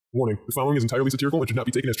Warning, the following is entirely satirical and should not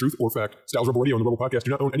be taken as truth or fact. Styles Rebel Radio and the Rebel Podcast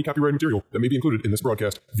do not own any copyrighted material that may be included in this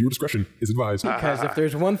broadcast. Viewer discretion is advised. Because if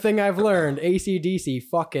there's one thing I've learned, AC/DC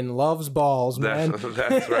fucking loves balls, man.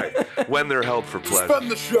 That's right. When they're held for pleasure.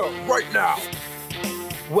 Spend the show right now.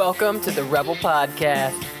 Welcome to the Rebel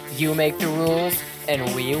Podcast. You make the rules,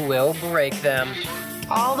 and we will break them.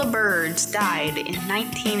 All the birds died in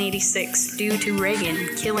 1986 due to Reagan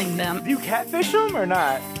killing them. Do you catfish them or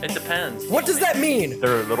not? It depends. What does that mean?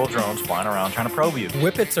 They're little drones flying around trying to probe you.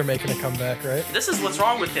 Whippets are making a comeback, right? This is what's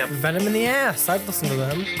wrong with him. Venom in the ass. I've listened to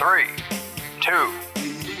them. 3, 2,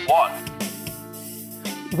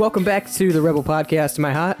 1. Welcome back to the Rebel Podcast. Am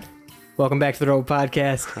I hot? Welcome back to the Rebel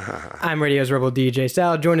Podcast. I'm Radio's Rebel DJ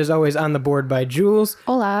Sal, joined as always on the board by Jules.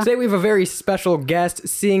 Hola. Today we have a very special guest,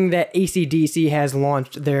 seeing that AC/DC has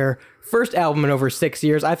launched their first album in over 6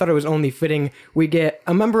 years. I thought it was only fitting we get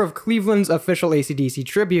a member of Cleveland's official AC/DC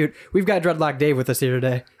tribute. We've got Dreadlock Dave with us here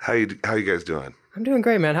today. How you guys doing? I'm doing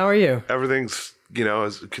great, man. How are you? Everything's,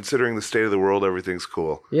 considering the state of the world, everything's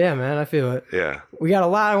cool. Yeah, man, I feel it. Yeah. We got a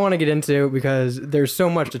lot I want to get into because there's so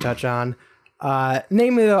much to touch on.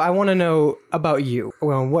 Namely, though, I want to know about you.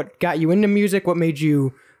 Well, what got you into music? What made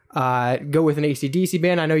you go with an AC/DC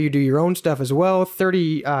band? I know you do your own stuff as well.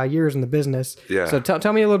 30 years in the business. Yeah. So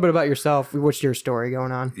tell me a little bit about yourself. What's your story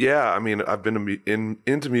going on? Yeah, I mean, I've been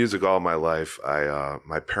into music all my life.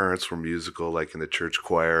 My parents were musical, like in the church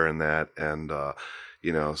choir and that, and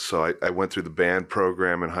so I went through the band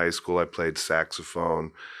program in high school. I played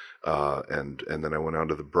saxophone, and then I went on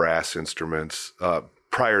to the brass instruments.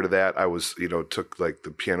 Prior to that, I was, took like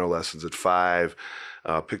the piano lessons at 5,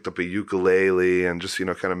 picked up a ukulele and just,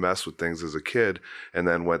 kind of messed with things as a kid, and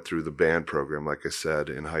then went through the band program, like I said,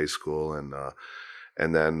 in high school, and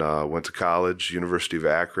then went to college, University of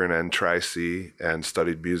Akron and Tri-C, and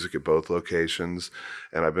studied music at both locations.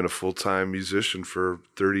 And I've been a full-time musician for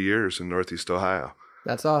 30 years in Northeast Ohio.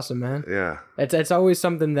 That's awesome, man. Yeah. It's always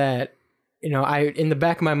something that, in the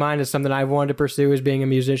back of my mind is something I've wanted to pursue, is being a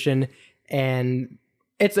musician, and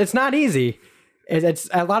It's not easy. It's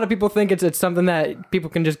a lot of people think it's something that people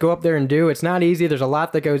can just go up there and do. It's not easy. There's a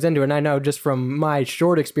lot that goes into it. And I know just from my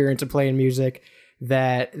short experience of playing music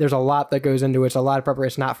that there's a lot that goes into it. It's a lot of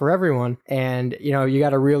preparation. It's not for everyone. And, you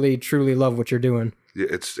got to really, truly love what you're doing. Yeah,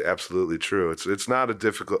 it's absolutely true. It's not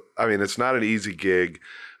it's not an easy gig,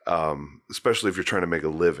 especially if you're trying to make a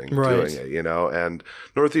living doing it, And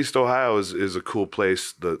Northeast Ohio is a cool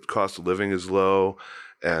place. The cost of living is low.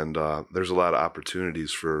 And there's a lot of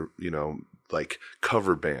opportunities for, like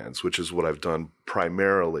cover bands, which is what I've done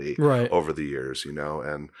primarily over the years,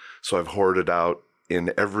 And so I've hoarded out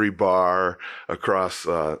in every bar across,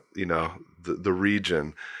 the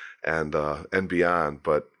region and beyond.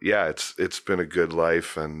 But yeah, it's been a good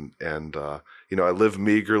life, and I live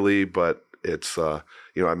meagerly, but it's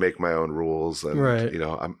I make my own rules, and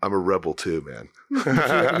I'm a rebel too, man.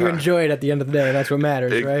 You enjoy it at the end of the day. That's what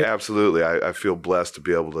matters, right? Absolutely. I feel blessed to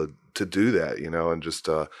be able to do that, and just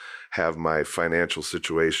have my financial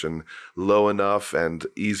situation low enough and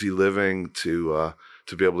easy living to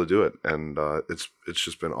be able to do it. And it's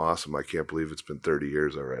just been awesome. I can't believe it's been 30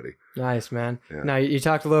 years already. Nice, man. Yeah. Now, you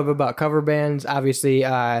talked a little bit about cover bands. Obviously,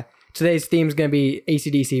 today's theme is going to be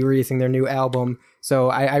AC/DC releasing their new album. So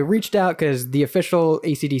I reached out because the official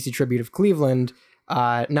AC/DC tribute of Cleveland,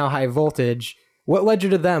 now High Voltage. What led you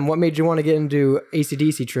to them? What made you want to get into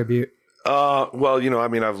AC/DC tribute? I've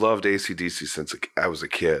loved AC/DC since I was a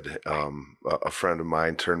kid. A friend of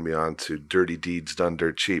mine turned me on to Dirty Deeds Done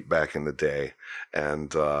Dirt Cheap back in the day.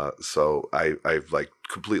 And so I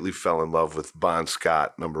completely fell in love with Bon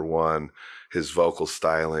Scott, number one, his vocal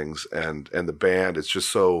stylings and the band. It's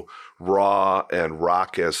just so raw and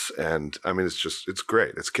raucous. And it's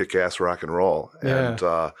great. It's kick-ass rock and roll. Yeah.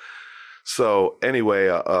 And so anyway,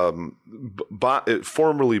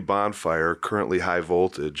 formerly Bonfire, currently High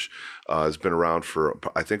Voltage, has been around for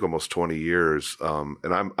I think almost 20 years, and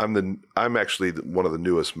I'm actually one of the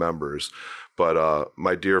newest members. But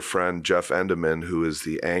my dear friend Jeff Endeman, who is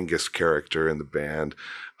the Angus character in the band,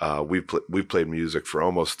 we've played music for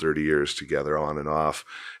almost 30 years together, on and off.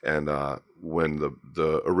 And when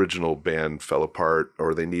the original band fell apart,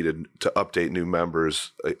 or they needed to update new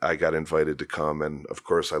members, I got invited to come, and of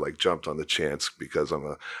course I jumped on the chance because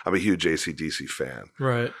I'm a huge AC/DC fan.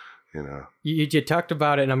 Right. You talked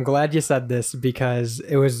about it, and I'm glad you said this because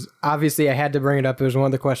it was obviously I had to bring it up. It was one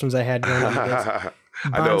of the questions I had going into this.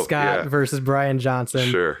 Bon Scott versus Brian Johnson.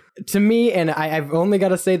 Sure. To me, and I've only got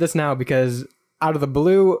to say this now because out of the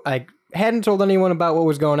blue, I hadn't told anyone about what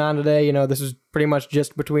was going on today. This is pretty much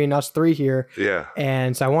just between us three here. Yeah.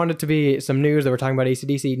 And so I wanted it to be some news that we're talking about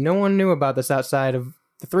AC/DC. No one knew about this outside of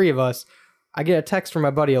the three of us. I get a text from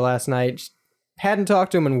my buddy last night. Hadn't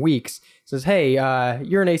talked to him in weeks. Says, hey,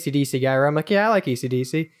 you're an AC/DC guy, right? I'm like, yeah, I like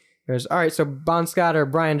AC/DC. He goes, all right, so Bon Scott or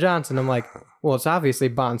Brian Johnson? I'm like, well, it's obviously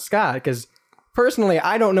Bon Scott, because personally,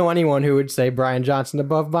 I don't know anyone who would say Brian Johnson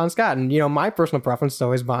above Bon Scott. And, my personal preference is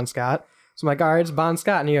always Bon Scott. So I'm like, all right, it's Bon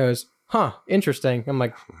Scott. And he goes, huh, interesting. I'm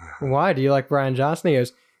like, why? Do you like Brian Johnson? He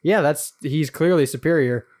goes, yeah, he's clearly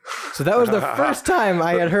superior. So that was the first time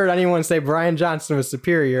I had heard anyone say Brian Johnson was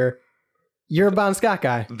superior. You're a Bon Scott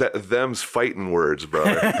guy. Them's fighting words,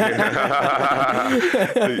 brother.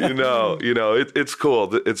 It's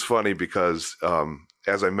cool. It's funny because,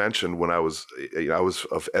 as I mentioned, when I was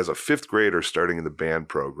as a fifth grader starting in the band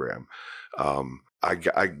program,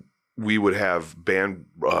 we would have band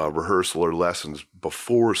rehearsal or lessons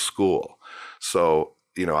before school. So,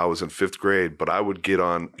 I was in fifth grade, but I would get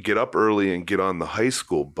up early and get on the high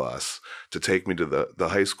school bus to take me to the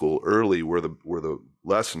high school early where the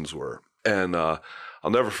lessons were. And I'll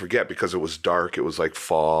never forget, because it was dark. It was like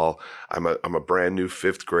fall. I'm a brand new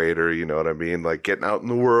fifth grader. You know what I mean? Like getting out in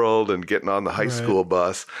the world and getting on the high school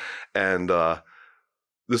bus. And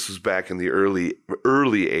this was back in the early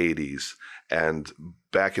 80s, and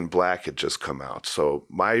Back in Black had just come out. So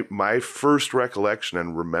my first recollection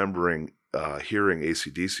and remembering hearing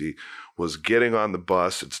AC/DC was getting on the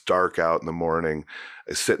bus. It's dark out in the morning.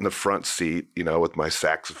 I sit in the front seat, with my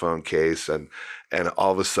saxophone case, and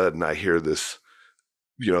all of a sudden I hear this,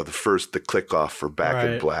 the click off for Back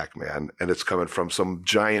in Black, man, and it's coming from some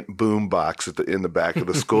giant boom box in the back of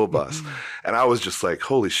the school bus, and I was just like,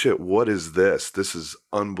 holy shit, what is this? This is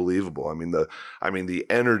unbelievable. I mean the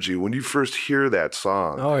energy when you first hear that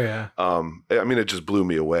song. Oh yeah. It just blew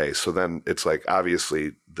me away. So then it's like,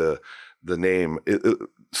 obviously the name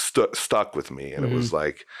stuck with me, and it was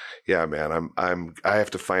like, yeah, man, I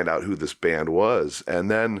have to find out who this band was.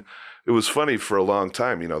 And then it was funny, for a long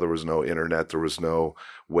time, there was no internet, there was no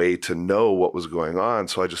way to know what was going on.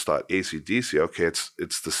 So I just thought AC/DC, okay,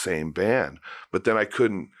 it's the same band. But then I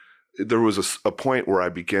couldn't. There was a point where I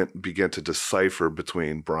began to decipher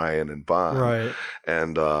between Brian and Bon, right?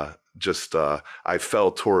 And I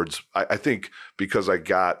fell towards. I think because I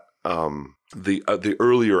got. The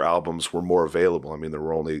earlier albums were more available. I mean,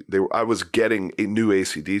 I was getting a new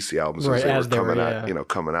AC/DC albums as they were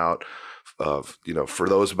coming out. For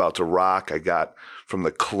those about to rock, I got from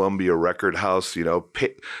the Columbia Record House,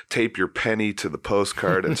 tape your penny to the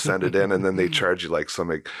postcard and send it in, and then they charge you like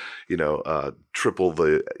something, triple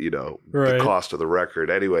the, the cost of the record.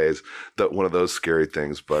 Anyways, one of those scary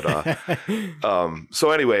things. But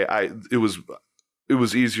so anyway, it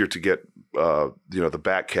was easier to get the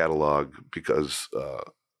back catalog because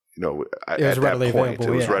at that point it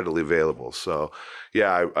was readily available. So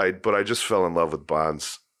yeah, but I just fell in love with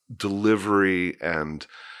Bon's delivery, and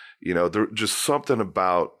there just something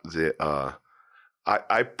about the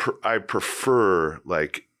I prefer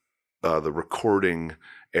like the recording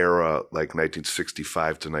era, like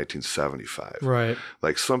 1965 to 1975. Right.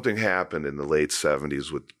 Like something happened in the late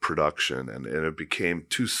 70s with production, and it became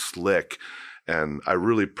too slick. And I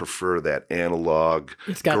really prefer that analog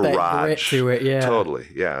it's got garage that grit to it, yeah. Totally,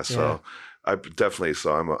 yeah. So I definitely,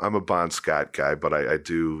 I'm a Bon Scott guy, but I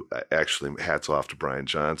do actually, hats off to Brian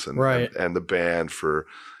Johnson, right, and the band for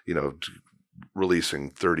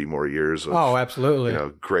releasing 30 more years of absolutely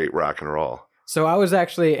great rock and roll. So I was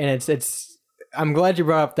actually, and it's I'm glad you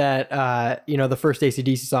brought up that the first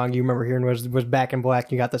AC/DC song you remember hearing was Back in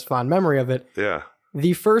Black. You got this fond memory of it. Yeah.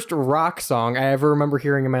 The first rock song I ever remember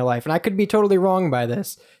hearing in my life, and I could be totally wrong by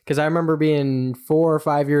this, because I remember being 4 or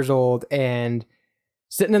 5 years old and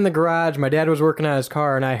sitting in the garage. My dad was working on his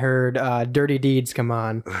car, and I heard Dirty Deeds come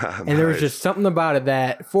on. And there was just something about it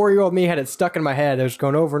that 4-year-old me had it stuck in my head. It was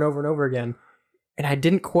going over and over and over again. And I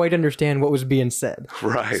didn't quite understand what was being said.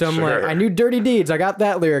 Right. So I'm like, I knew Dirty Deeds. I got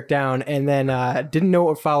that lyric down, and then didn't know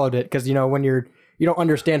what followed it, because, when you don't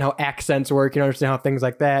understand how accents work, you don't understand how things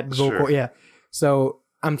like that. Vocal, yeah. So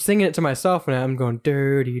I'm singing it to myself, and I'm going,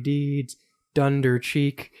 Dirty Deeds, Dunder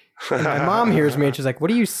Cheek. And my mom hears me, and she's like, what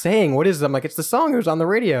are you saying? What is it? I'm like, it's the song that was on the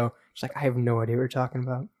radio. She's like, I have no idea what you're talking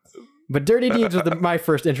about. But Dirty Deeds was my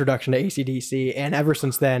first introduction to AC/DC. And ever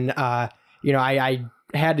since then, I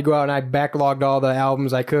had to go out and I backlogged all the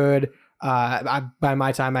albums I could. By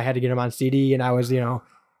my time, I had to get them on CD, and I was,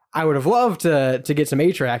 I would have loved to get some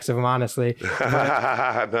 8-tracks of them, honestly.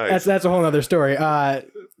 Nice. That's a whole other story.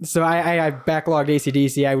 So I backlogged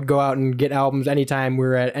AC/DC. I would go out and get albums anytime we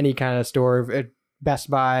were at any kind of store, at Best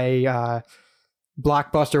Buy,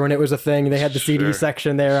 Blockbuster when it was a thing. They had the CD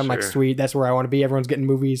section there. I'm like, sweet, that's where I want to be. Everyone's getting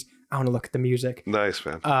movies. I want to look at the music. Nice,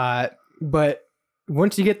 man. But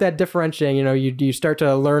once you get that differentiating, you start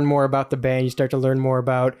to learn more about the band, you start to learn more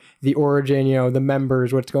about the origin, the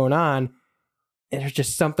members, what's going on. And there's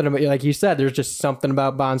just something about, like you said, there's just something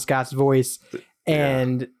about Bon Scott's voice.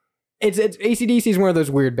 And it's AC/DC is one of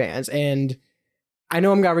those weird bands. And I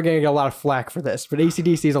know we're going to get a lot of flack for this, but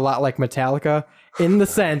AC/DC is a lot like Metallica in the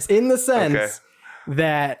sense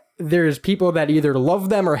that there's people that either love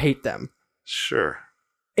them or hate them. Sure.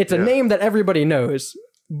 It's a name that everybody knows,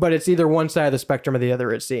 but it's either one side of the spectrum or the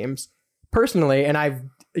other, it seems. Personally, and I've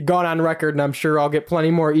gone on record, and I'm sure I'll get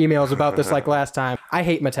plenty more emails about this like last time, I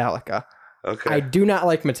hate Metallica. Okay. I do not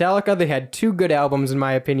like Metallica. They had 2 good albums, in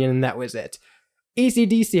my opinion, and that was it.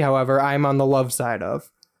 AC/DC, however, I'm on the love side of.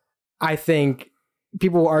 I think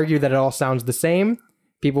people will argue that it all sounds the same.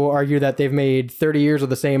 People will argue that they've made 30 years of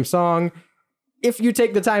the same song. If you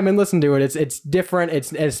take the time and listen to it, it's different.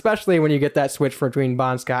 It's especially when you get that switch between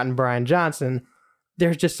Bon Scott and Brian Johnson.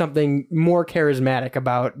 There's just something more charismatic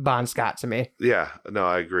about Bon Scott to me. Yeah, no,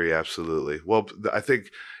 I agree absolutely. Well, I think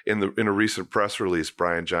in a recent press release,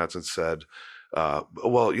 Brian Johnson said,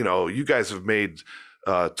 "Well, you guys have made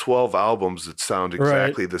 12 albums that sound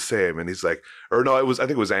exactly the same," and he's like, or no, I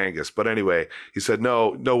think it was Angus, but anyway, he said,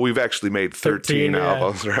 "No, we've actually made 13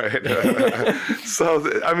 albums, right?" So,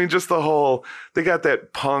 I mean, just the whole, they got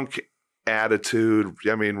that punk attitude.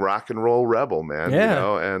 I mean, rock and roll rebel, man.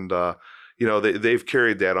 And they've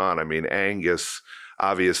carried that on. I mean, Angus,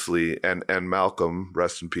 obviously, and Malcolm,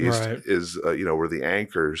 rest in peace, is were the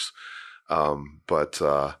anchors. I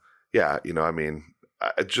mean,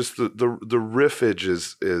 just the riffage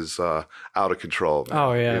is out of control, man.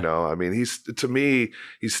 Oh yeah. I mean, to me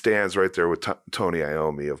he stands right there with Tony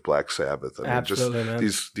Iommi of Black Sabbath. I mean, absolutely, man.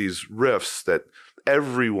 These riffs that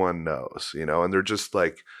everyone knows, and they're just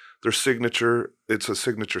like their signature. It's a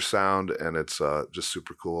signature sound, and it's just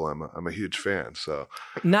super cool. I'm a huge fan. So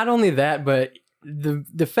not only that, but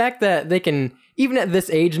the fact that they can, even at this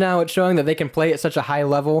age now, it's showing that they can play at such a high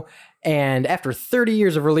level. And after 30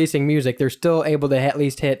 years of releasing music, they're still able to at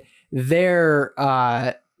least hit their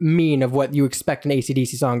mean of what you expect an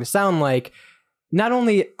AC/DC song to sound like. Not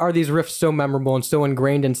only are these riffs so memorable and so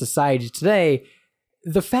ingrained in society today,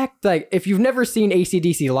 the fact that if you've never seen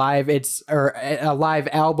AC/DC live, or a live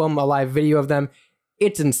album, a live video of them,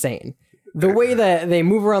 it's insane. The way that they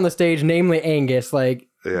move around the stage, namely Angus,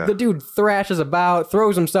 the dude thrashes about,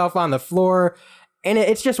 throws himself on the floor, and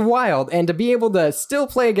it's just wild. And to be able to still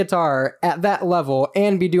play a guitar at that level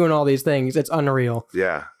and be doing all these things, it's unreal.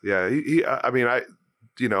 Yeah.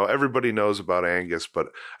 Everybody knows about Angus,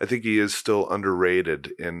 but I think he is still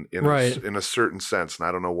underrated in a certain sense, and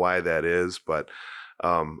I don't know why that is, but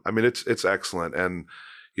it's excellent. And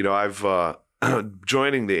I've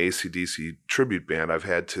joining the AC/DC tribute band, I've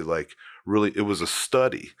had to really, it was a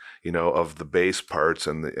study, of the bass parts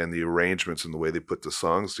and the arrangements and the way they put the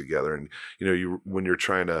songs together. And, when you're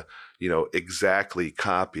trying to, exactly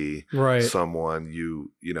copy someone,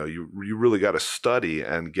 you really got to study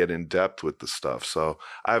and get in depth with the stuff. So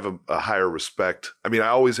I have a higher respect. I mean, I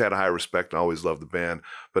always had a high respect and always loved the band,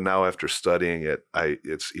 but now after studying it,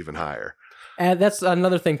 it's even higher. And that's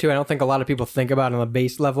another thing too. I don't think a lot of people think about on the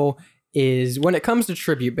bass level is when it comes to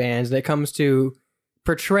tribute bands, and it comes to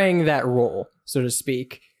portraying that role, so to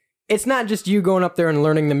speak. It's not just you going up there and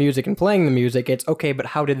learning the music and playing the music. It's okay, but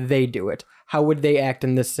how did they do it? How would they act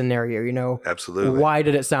in this scenario? Absolutely. Why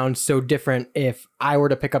did it sound so different if I were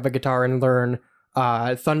to pick up a guitar and learn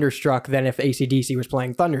Thunderstruck than if AC/DC was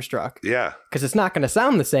playing Thunderstruck? Yeah. Because it's not going to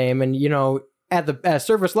sound the same. And, at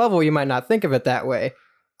surface level, you might not think of it that way.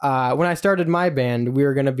 When I started my band, we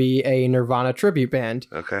were going to be a Nirvana tribute band.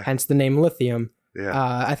 Okay. Hence the name Lithium.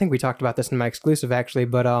 Yeah. I think we talked about this in my exclusive actually,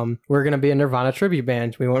 but we're going to be a Nirvana tribute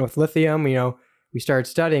band. We went with Lithium, we started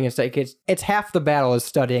studying. It's half the battle is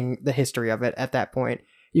studying the history of it at that point.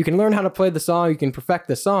 You can learn how to play the song, you can perfect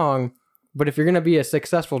the song, but if you're going to be a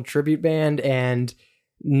successful tribute band and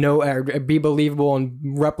be believable and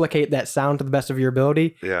replicate that sound to the best of your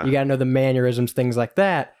ability, you got to know the mannerisms, things like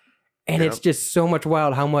that. And it's just so much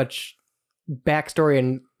wild how much backstory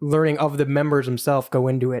and learning of the members themselves go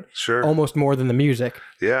into it. Sure. Almost more than the music.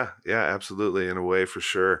 Yeah, absolutely. In a way, for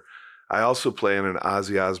sure. I also play in an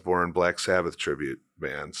Ozzy Osbourne Black Sabbath tribute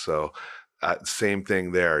band. So same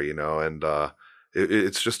thing there, and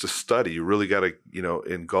it's just a study. You really got to,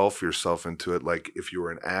 engulf yourself into it. Like if you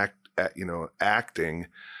were acting,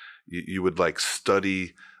 you would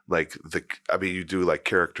study you do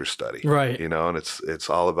character study, right? And it's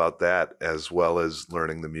all about that as well as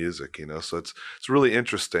learning the music, so it's really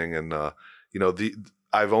interesting. And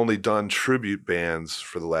I've only done tribute bands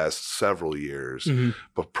for the last several years,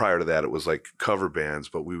 but prior to that, it was like cover bands.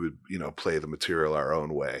 But we would, play the material our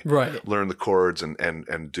own way, right? Learn the chords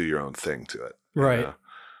and do your own thing to it, right?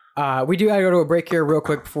 We do gotta go to a break here real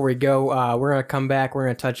quick before we go. We're gonna come back. We're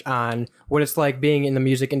gonna touch on what it's like being in the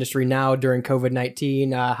music industry now during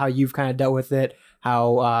COVID-19, how you've kind of dealt with it,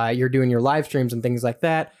 how you're doing your live streams and things like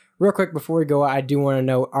that. Real quick before we go, I do want to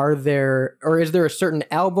know: is there a certain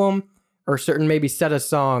album or certain maybe set of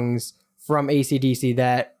songs from AC/DC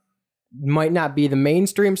that might not be the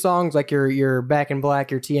mainstream songs, like your Back in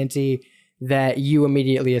Black, your TNT, that you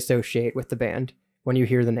immediately associate with the band when you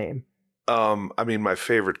hear the name? My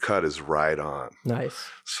favorite cut is Ride On. Nice.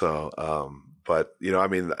 So, but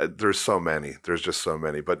there's so many. There's just so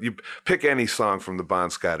many. But you pick any song from the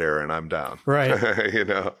Bon Scott era, and I'm down.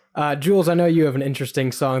 Right. Jules, I know you have an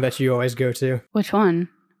interesting song that you always go to. Which one?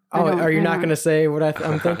 Oh, are you not going to say what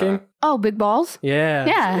I'm thinking? Oh, Big Balls?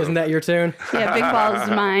 Yeah. Isn't that your tune? Yeah, Big Balls is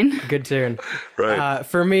mine. Good tune. Right.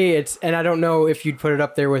 For me, and I don't know if you'd put it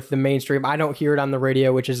up there with the mainstream. I don't hear it on the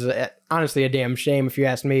radio, which is honestly a damn shame if you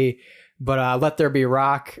ask me. But Let There Be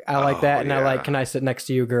Rock, I like that. And I like Can I Sit Next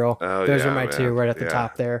to You, Girl? Those are my two right at the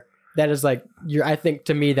top there. That is like, I think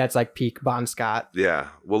to me, that's like peak Bon Scott. Yeah.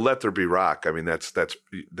 Well, Let There Be Rock. I mean, that's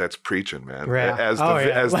preaching, man. Yeah. As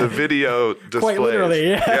the video displays. Quite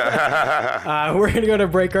literally, yeah. We're going to go to a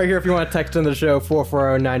break right here. If you want to text in the show,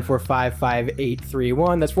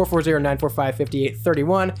 440-945-5831. That's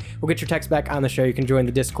 440-945-5831. We'll get your text back on the show. You can join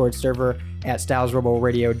the Discord server at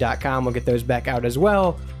stylesrebelradio.com. We'll get those back out as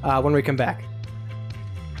well when we come back.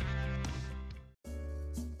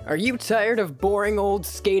 Are you tired of boring old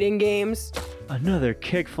skating games? Another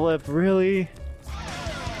kickflip, really?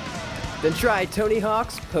 Then try Tony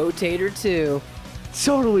Hawk's Potato 2.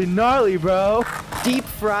 Totally gnarly, bro. Deep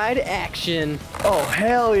fried action. Oh,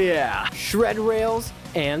 hell yeah. Shred rails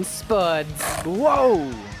and spuds.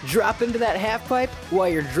 Whoa. Drop into that half pipe while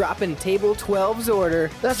you're dropping Table 12's order.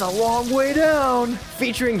 That's a long way down.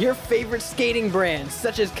 Featuring your favorite skating brands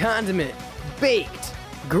such as Condiment, Baked,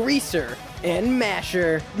 Greaser, and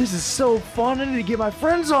Masher. This is so fun. I need to get my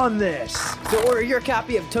friends on this. So order your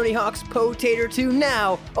copy of Tony Hawk's Potato 2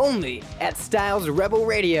 now, only at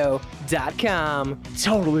stylesrebelradio.com.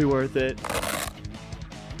 Totally worth it.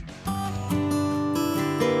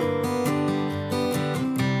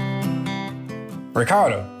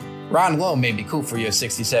 Ricardo, riding alone may be cool for your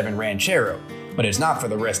 67 Ranchero, but it's not for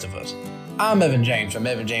the rest of us. I'm Evan James from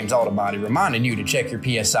Evan James Auto Body, reminding you to check your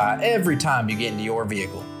PSI every time you get into your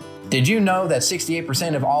vehicle. Did you know that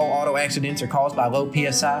 68% of all auto accidents are caused by low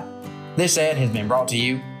PSI? This ad has been brought to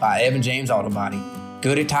you by Evan James Auto Body.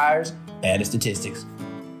 Good at tires, bad at statistics.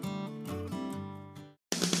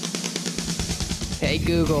 Hey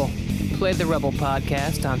Google, play the Rebel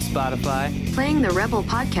Podcast on Spotify. Playing the Rebel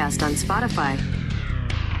Podcast on Spotify.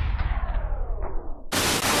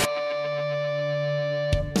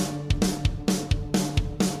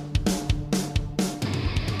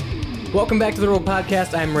 Welcome back to the Rebel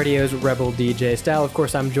Podcast. I'm radio's Rebel DJ Style. Of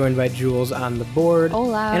course, I'm joined by Jules on the board.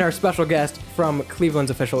 Hola. And our special guest from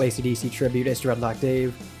Cleveland's official AC/DC tribute is Dreadlock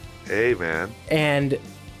Dave. Hey, man. And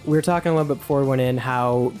we were talking a little bit before we went in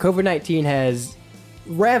how COVID-19 has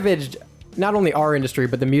ravaged not only our industry,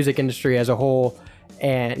 but the music industry as a whole.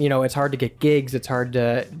 And, it's hard to get gigs. It's hard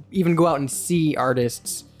to even go out and see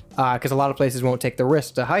artists because a lot of places won't take the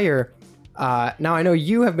risk to hire. Now, I know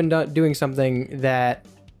you have been doing something that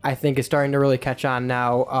I think is starting to really catch on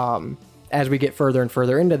now as we get further and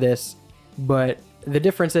further into this. But the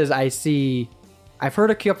difference is I've heard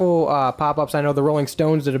a couple pop-ups. I know the Rolling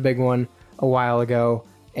Stones did a big one a while ago.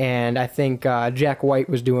 And I think Jack White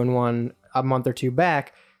was doing one a month or two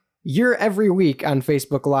back. You're every week on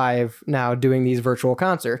Facebook Live now doing these virtual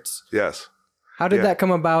concerts. Yes. How did that come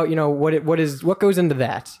about? What goes into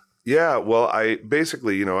that? Yeah, well, I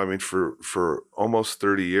basically, for almost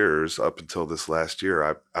 30 years up until this last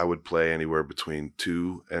year, I would play anywhere between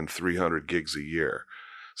 200 and 300 gigs a year.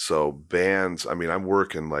 So bands, I'm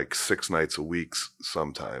working like 6 nights a week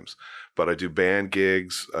sometimes, but I do band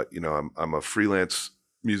gigs. I'm a freelance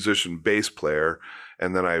musician, bass player,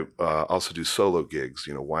 and then I also do solo gigs,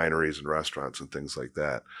 wineries and restaurants and things like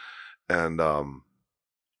that. And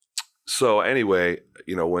so anyway,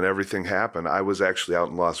 when everything happened, I was actually out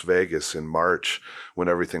in Las Vegas in March when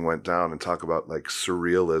everything went down, and talk about like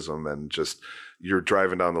surrealism and just you're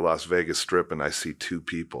driving down the Las Vegas Strip and I see 2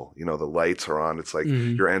 people, the lights are on. It's like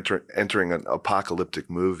you're entering an apocalyptic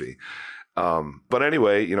movie. But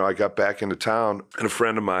anyway, I got back into town, and a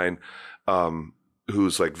friend of mine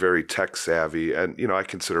who's like very tech savvy, and I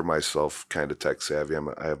consider myself kind of tech savvy.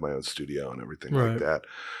 I have my own studio and everything like that.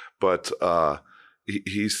 But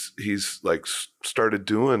he's like started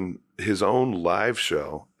doing his own live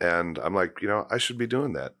show, and I'm like, I should be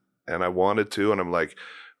doing that, and I wanted to, and I'm like,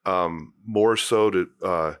 more so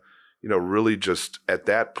to, really just at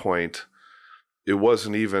that point, it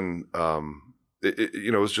wasn't even,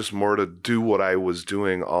 it was just more to do what I was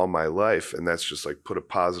doing all my life, and that's just like put a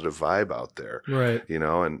positive vibe out there, right?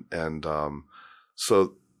 And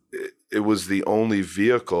so it was the only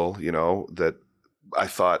vehicle, that I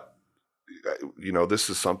thought, this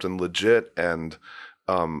is something legit, and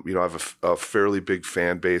I have a fairly big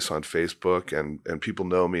fan base on Facebook, and people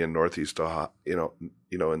know me in Northeast Ohio,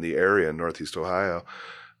 in the area in Northeast Ohio.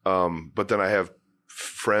 But then I have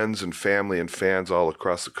friends and family and fans all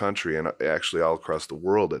across the country, and actually all across the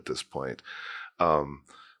world at this point.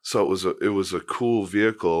 So it was a cool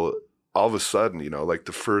vehicle. All of a sudden, like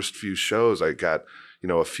the first few shows, I got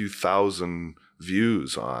a few thousand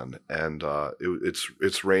views on, and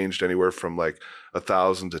it's ranged anywhere from like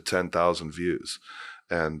 1,000 to 10,000 views,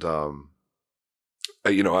 and I'm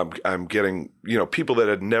getting people that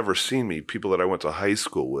had never seen me, people that I went to high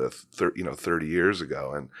school with 30 years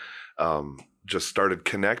ago, and just started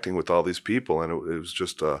connecting with all these people, and it was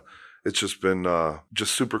just it's just been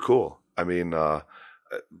just super cool. I mean, I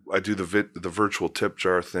do the virtual tip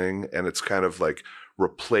jar thing, and it's kind of like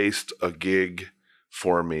replaced a gig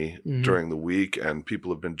for me during the week, and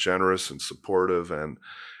people have been generous and supportive, and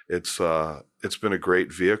it's been a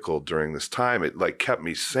great vehicle during this time. It like kept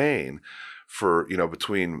me sane for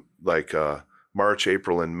between like March,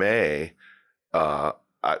 April, and May.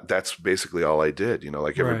 That's basically all I did.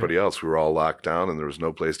 Like everybody else, we were all locked down, and there was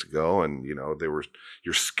no place to go, and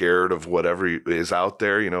you're scared of whatever is out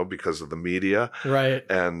there, because of the media, right?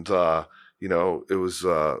 And it was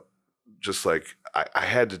just like I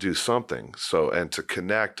had to do something, and to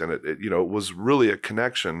connect, and it was really a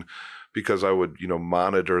connection, because I would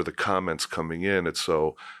monitor the comments coming in, and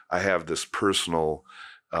so I have this personal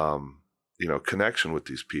connection with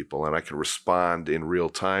these people, and I can respond in real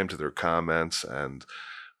time to their comments, and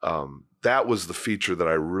that was the feature that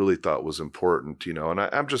I really thought was important, and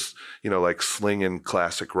I'm just like slinging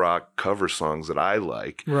classic rock cover songs that I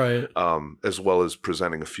like, right, as well as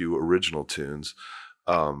presenting a few original tunes,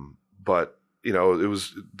 but it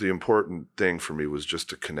was the important thing for me was just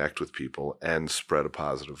to connect with people and spread a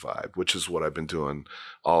positive vibe, which is what I've been doing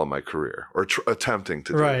all of my career, or attempting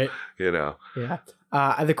to do. Right. Yeah.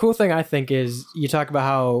 The cool thing I think is you talk about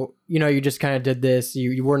how, you just kind of did this.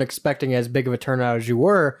 You weren't expecting as big of a turnout as you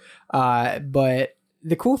were. But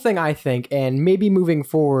the cool thing I think, and maybe moving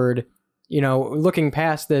forward, looking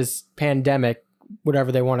past this pandemic,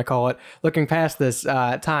 whatever they want to call it, looking past this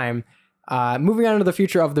time, moving on to the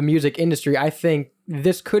future of the music industry, I think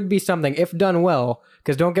this could be something, if done well,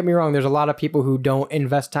 because don't get me wrong, there's a lot of people who don't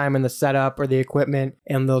invest time in the setup or the equipment,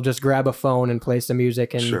 and they'll just grab a phone and play some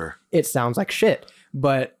music, and it sounds like shit.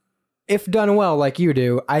 But if done well, like you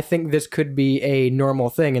do, I think this could be a normal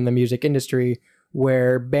thing in the music industry,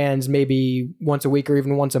 where bands maybe once a week or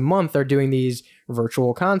even once a month are doing these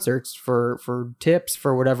virtual concerts for tips,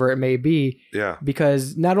 for whatever it may be. Yeah.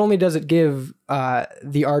 Because not only does it give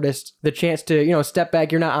the artist the chance to, step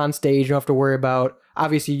back, you're not on stage, you don't have to worry about,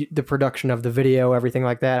 obviously, the production of the video, everything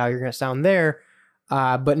like that, how you're going to sound there,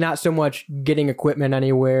 but not so much getting equipment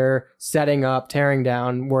anywhere, setting up, tearing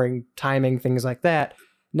down, worrying, timing, things like that.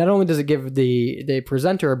 Not only does it give the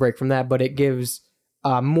presenter a break from that, but it gives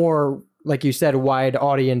more, like you said, wide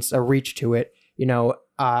audience a reach to it.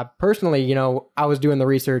 Personally, I was doing the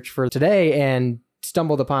research for today and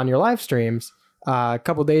stumbled upon your live streams a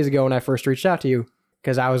couple days ago when I first reached out to you,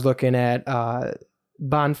 because I was looking at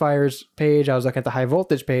Bonfire's page, I was looking at the High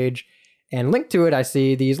Voltage page, and linked to it, I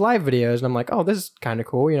see these live videos, and I'm like, oh, this is kind of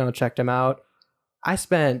cool, check them out. I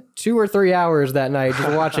spent 2 or 3 hours that night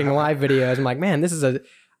just watching live videos. I'm like, man, this is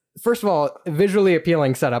first of all, visually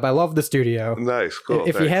appealing setup. I love the studio. Nice, cool.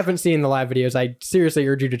 If you haven't seen the live videos, I seriously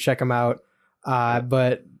urge you to check them out.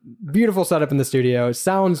 But beautiful setup in the studio.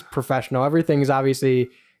 Sounds professional. Everything's obviously,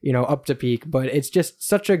 up to peak, but it's just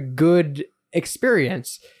such a good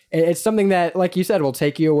experience. It's something that, like you said, will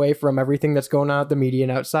take you away from everything that's going on at the media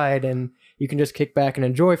and outside, and you can just kick back and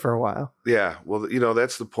enjoy for a while. Yeah. Well,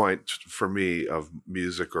 that's the point for me of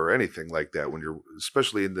music or anything like that. When you're,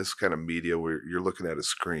 especially in this kind of media where you're looking at a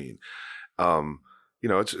screen,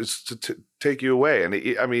 it's to take you away.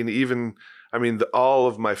 And all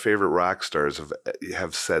of my favorite rock stars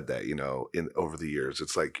have said that, over the years.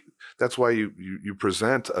 It's like, that's why you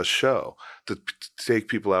present a show to take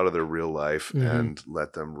people out of their real life and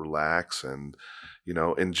let them relax and,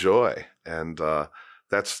 enjoy. And,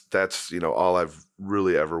 that's all I've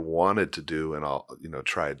really ever wanted to do and all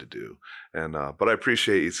tried to do. And but I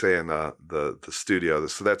appreciate you saying the studio.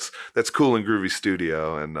 So that's Cool and Groovy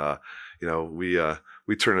Studio, and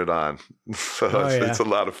we turn it on. So it's a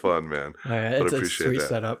lot of fun, man. Oh, yeah. It's a sweet that.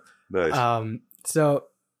 setup. Nice. So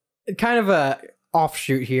kind of a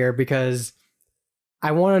offshoot here, because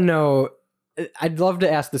I want to know, I'd love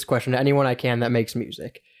to ask this question to anyone I can that makes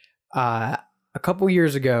music. A couple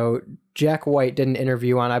years ago, Jack White did an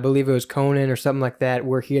interview on, I believe it was Conan or something like that,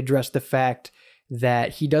 where he addressed the fact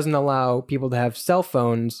that he doesn't allow people to have cell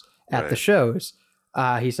phones at the shows.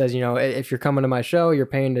 He says, if you're coming to my show, you're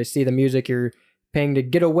paying to see the music, you're paying to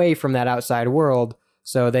get away from that outside world.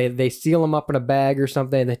 So they seal them up in a bag or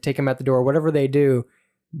something, they take them at the door, whatever they do.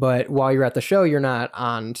 But while you're at the show, you're not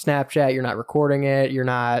on Snapchat, you're not recording it, you're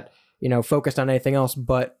not, focused on anything else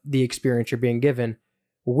but the experience you're being given.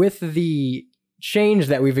 With the change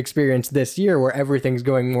that we've experienced this year where everything's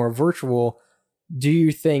going more virtual, do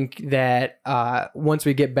you think that once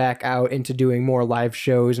we get back out into doing more live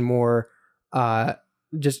shows, more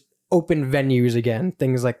just open venues again,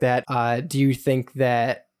 things like that, do you think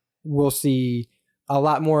that we'll see a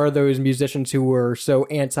lot more of those musicians who were so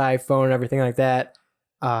anti-phone and everything like that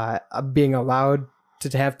being allowed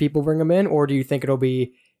to have people bring them in? Or do you think it'll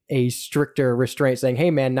be a stricter restraint saying,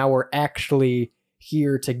 hey man, now we're actually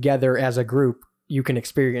here together as a group, you can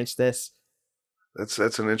experience this? That's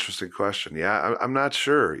an interesting question. Yeah, I'm not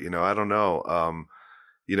sure. I don't know.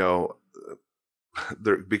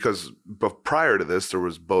 Because prior to this, there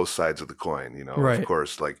was both sides of the coin. Right. Of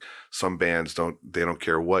course, like some bands don't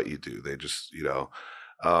care what you do. They just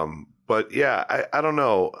But yeah, I don't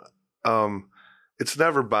know. It's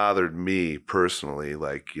never bothered me personally.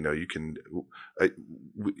 Like, you can, I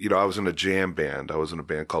was in a jam band. I was in a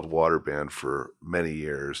band called Water Band for many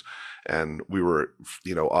years. And we were,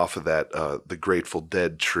 off of that, the Grateful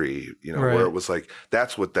Dead tree, where it was like,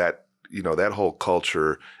 that's what that whole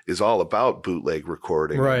culture is all about, bootleg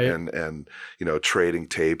recording and trading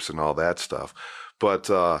tapes and all that stuff. But,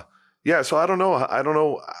 yeah, so I don't know. I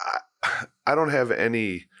don't have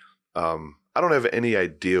any, I don't have any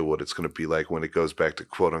idea what it's going to be like when it goes back to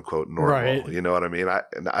quote unquote normal. Right. You know what I mean?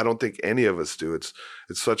 I don't think any of us do. It's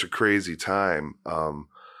such a crazy time.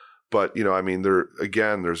 But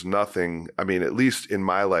there's nothing, at least in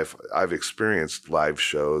my life, I've experienced live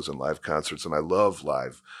shows and live concerts, and I love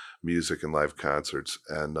live music and live concerts.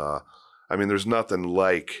 And, there's nothing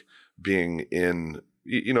like being in,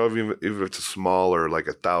 even if it's a smaller, like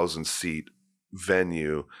 1,000-seat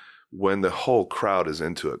venue, when the whole crowd is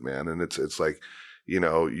into it, man. And it's like,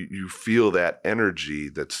 you feel that energy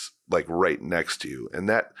that's like right next to you. And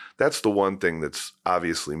that's the one thing that's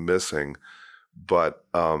obviously missing. But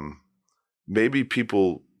maybe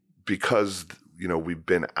people, because, we've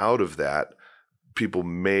been out of that, people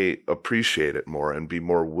may appreciate it more and be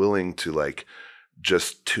more willing to like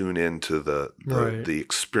just tune into the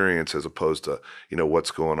experience as opposed to,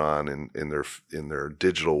 what's going on in their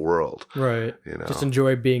digital world. Right. Just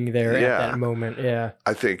enjoy being there at that moment. Yeah.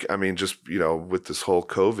 I think, just, with this whole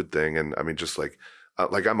COVID thing, and just like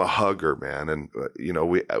I'm a hugger, man. And,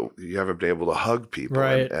 you haven't been able to hug people.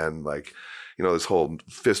 Right. And like, this whole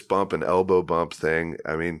fist bump and elbow bump thing.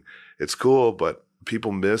 It's cool, but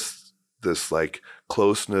people miss this like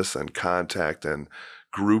closeness and contact and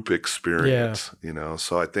group experience,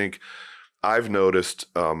 So I think I've noticed,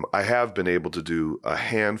 I have been able to do a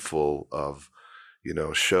handful of,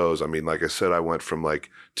 shows. Like I said, I went from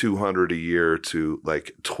like 200 a year to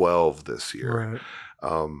like 12 this year.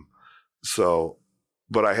 Right.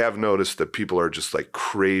 But I have noticed that people are just like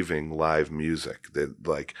craving live music, that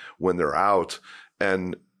like when they're out,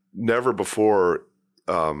 and never before,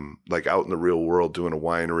 like out in the real world doing a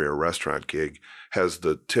winery or restaurant gig, has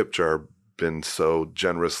the tip jar been so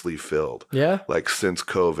generously filled. Yeah. Like since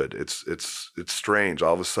COVID, it's strange.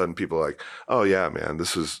 All of a sudden people are like, oh yeah, man,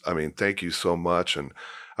 thank you so much. And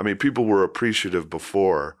people were appreciative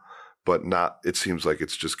before, but it seems like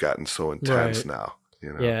it's just gotten so intense now.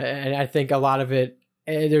 Yeah. And I think a lot of it,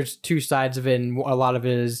 there's two sides of it. And a lot of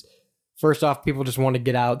it is, first off, people just want to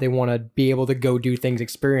get out. They want to be able to go do things,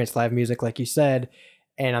 experience live music, like you said.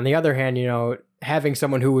 And on the other hand, having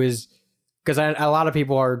someone who is, because a lot of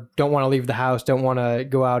people don't want to leave the house, don't want to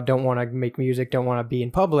go out, don't want to make music, don't want to be in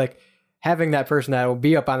public. Having that person that will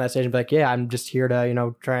be up on that stage and be like, yeah, I'm just here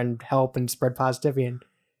to, try and help and spread positivity and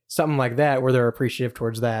something like that, where they're appreciative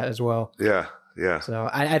towards that as well. Yeah. Yeah. So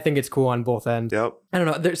I think it's cool on both ends. Yep. I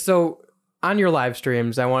don't know. So on your live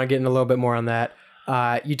streams, I want to get in a little bit more on that.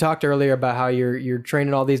 You talked earlier about how you're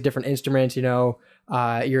training all these different instruments, you're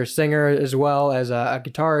a singer as well as a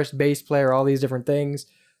guitarist, bass player, all these different things.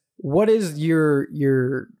 what is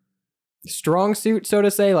your strong suit, so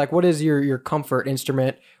to say? Like, what is your comfort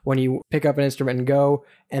instrument when you pick up an instrument and go?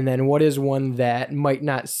 And then what is one that might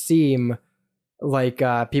not seem like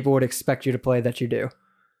people would expect you to play that you do?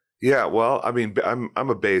 Yeah, well, I mean, I'm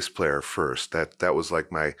a bass player first. That was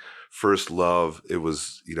like my first love. It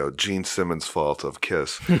was, Gene Simmons' fault of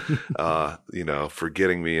Kiss, for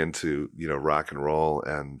getting me into, rock and roll.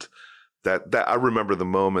 And that I remember the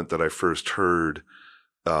moment that I first heard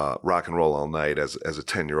Rock and Roll All Night as a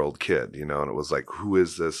 10-year-old kid, and it was like, who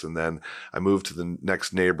is this? And then I moved to the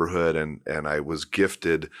next neighborhood and I was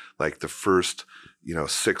gifted like the first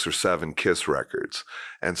 6 or 7 Kiss records.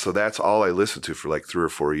 And so that's all I listened to for like 3 or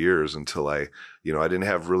 4 years until I didn't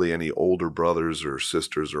have really any older brothers or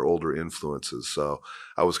sisters or older influences. So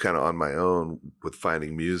I was kind of on my own with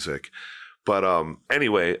finding music. But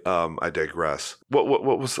anyway, I digress. What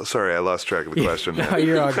was, sorry, I lost track of the question. No,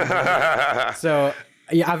 you're all good. So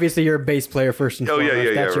yeah, obviously you're a bass player first and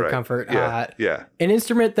foremost. That's your right. comfort. Yeah. An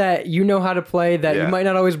instrument that you know how to play that you might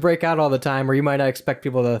not always break out all the time, or you might not expect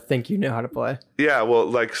people to think you know how to play. Yeah,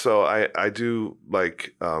 well, so I do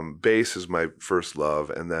bass is my first love,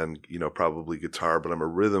 and then probably guitar. But I'm a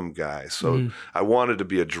rhythm guy, so I wanted to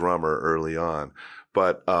be a drummer early on.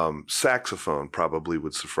 But saxophone probably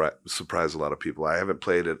would surprise a lot of people. I haven't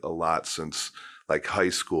played it a lot since like high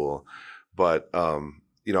school, but I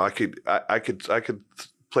could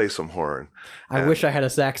play some horn. I wish I had a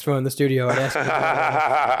saxophone in the studio. I'd ask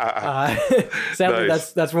you. Sadly,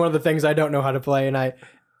 nice. That's one of the things I don't know how to play, and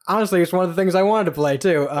honestly, it's one of the things I wanted to play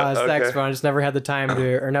too. Saxophone. I just never had the time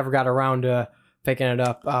to, or never got around to picking it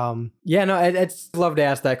up. It's love to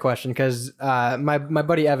ask that question because my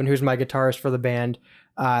buddy Evan, who's my guitarist for the band,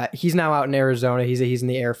 he's now out in Arizona. He's in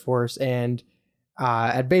the Air Force, and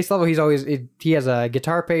at base level, he has a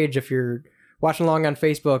guitar page. If you're watching along on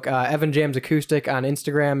Facebook, Evan Jams Acoustic on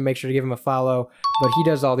Instagram. Make sure to give him a follow. But he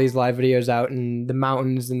does all these live videos out in the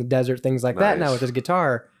mountains and the desert, things like that now with his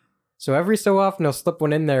guitar. So every so often he'll slip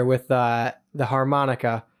one in there with the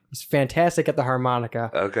harmonica. He's fantastic at the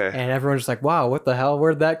harmonica. Okay. And everyone's just like, wow, what the hell?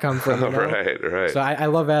 Where'd that come from? Right. So I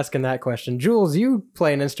love asking that question. Jules, you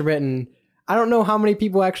play an instrument, and I don't know how many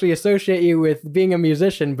people actually associate you with being a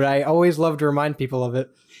musician, but I always love to remind people of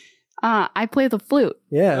it. I play the flute.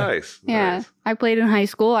 Yeah. Nice. Yeah. Nice. I played in high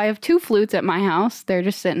school. I have 2 flutes at my house. They're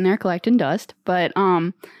just sitting there collecting dust. But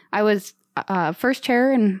I was first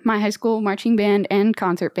chair in my high school marching band and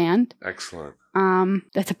concert band. Excellent.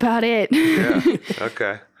 That's about it. Yeah.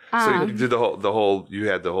 Okay. So you did you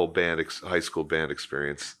had the whole band, high school band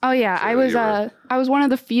experience. Oh yeah. So I was one of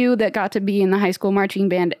the few that got to be in the high school marching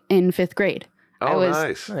band in 5th grade. Oh,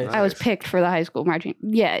 nice. I was picked for the high school marching.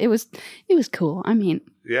 Yeah, it was cool. I mean.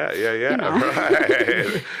 Yeah.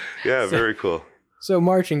 Right. Yeah, very cool. So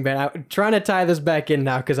marching band, I'm trying to tie this back in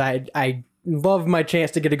now because I love my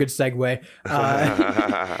chance to get a good segue.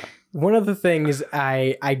 One of the things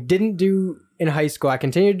I didn't do in high school, I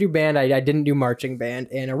continued to do band. I didn't do marching band,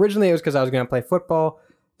 and originally it was because I was going to play football.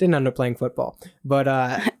 Didn't end up playing football, but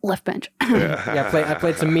left bench. I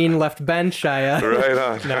played some mean left bench. Right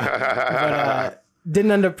on.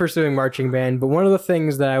 Didn't end up pursuing marching band. But one of the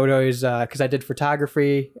things that I would always, because I did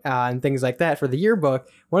photography and things like that for the yearbook,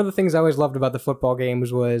 one of the things I always loved about the football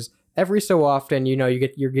games was every so often, you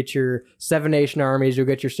get your Seven Nation Armies, you'll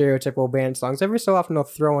get your stereotypical band songs. Every so often they'll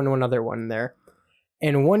throw in another one there.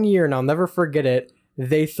 And one year, and I'll never forget it,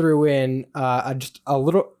 they threw in just a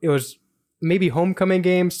little. It was maybe homecoming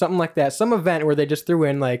game, something like that. Some event where they just threw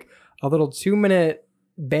in like a little 2-minute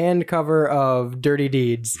band cover of Dirty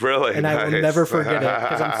Deeds. Really? And I will never forget it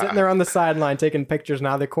because I'm sitting there on the sideline taking pictures.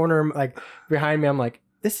 Now the corner like behind me, I'm like,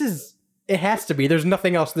 it has to be. There's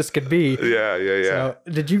nothing else this could be. Yeah. So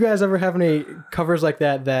did you guys ever have any covers like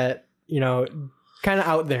that kind of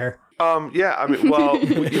out there? Yeah, I mean, well,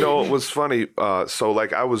 it was funny. So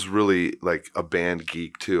like I was really like a band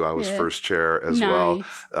geek too. I was first chair as well.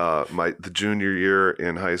 The junior year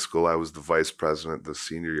in high school, I was the vice president. The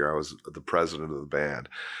senior year, I was the president of the band.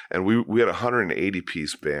 And we had a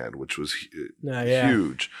 180-piece band, which was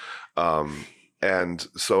huge. And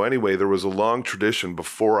so anyway, there was a long tradition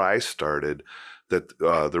before I started that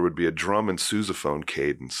there would be a drum and sousaphone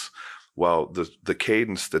cadence. Well, the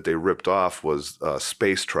cadence that they ripped off was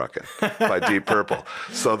Space Truckin' by Deep Purple.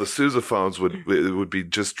 So the sousaphones would be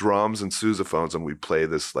just drums and sousaphones, and we'd play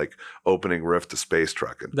this like opening riff to Space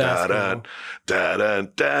Truckin'. Da-dun,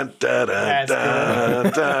 da-dun, dun, da-dun,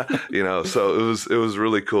 dun, dun. So it was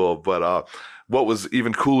really cool. But what was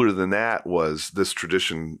even cooler than that was this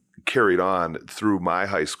tradition carried on through my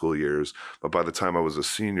high school years. But by the time I was a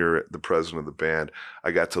senior, the president of the band,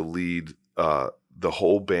 I got to lead the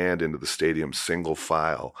whole band into the stadium single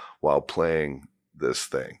file while playing this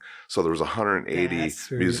thing. So there was 180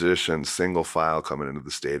 musicians single file coming into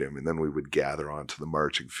the stadium, and then we would gather onto the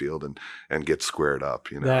marching field and get squared up,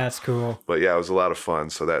 That's cool. But yeah, it was a lot of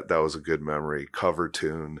fun. So that was a good memory, cover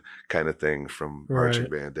tune kind of thing from marching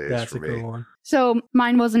band days. That's for me. Cool one. So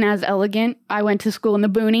mine wasn't as elegant. I went to school in the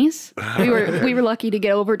boonies. We were lucky to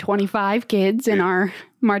get over 25 kids in our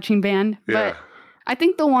marching band. But I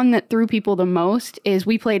think the one that threw people the most is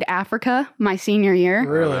we played Africa my senior year.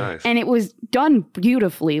 Really? Nice. And it was done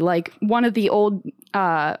beautifully. Like one of the old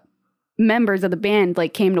members of the band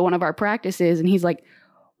like came to one of our practices and he's like,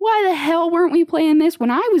 why the hell weren't we playing this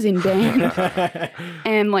when I was in band?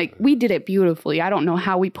 And like we did it beautifully. I don't know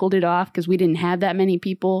how we pulled it off because we didn't have that many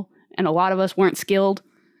people and a lot of us weren't skilled,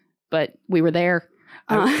 but we were there.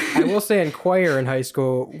 I will say in choir in high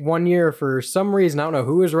school, one year for some reason, I don't know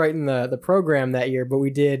who was writing the program that year, but we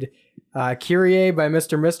did Kyrie by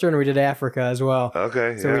Mr. Mister and we did Africa as well.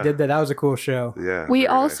 Okay. So we did that. That was a cool show. Yeah. We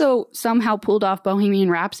also somehow pulled off Bohemian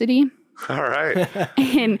Rhapsody. All right.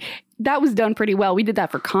 And that was done pretty well. We did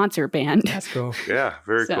that for concert band. That's cool. Yeah,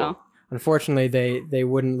 very cool. Unfortunately, they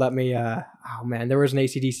wouldn't let me. Oh man, there was an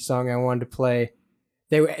AC/DC song I wanted to play.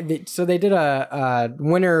 So they did a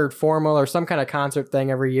winter formal or some kind of concert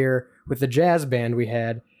thing every year with the jazz band we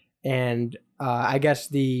had, and I guess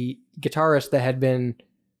the guitarist that had been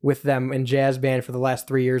with them in jazz band for the last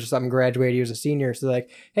 3 years or something graduated. He was a senior, so like,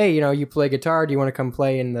 hey, you play guitar? Do you want to come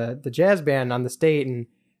play in the jazz band on the state? And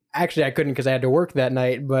actually, I couldn't because I had to work that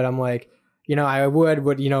night. But I'm like, I would.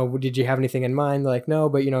 But did you have anything in mind? Like, no.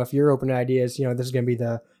 But if you're open to ideas, this is gonna be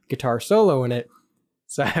the guitar solo in it.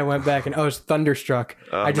 So I went back and I was thunderstruck.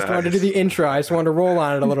 I just wanted to do the intro. I just wanted to roll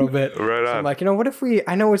on it a little bit. Right on. So I'm like, what if we?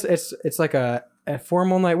 I know it's like a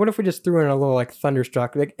formal night. What if we just threw in a little like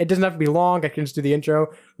thunderstruck? Like it doesn't have to be long. I can just do the intro.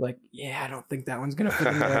 Like, yeah, I don't think that one's gonna fit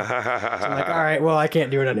in there. So I'm like, all right, well, I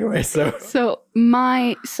can't do it anyway. So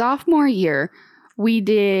my sophomore year, we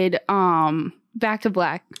did Back to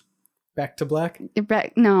Black. Back to Black?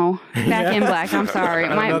 Back in Black. I'm sorry. I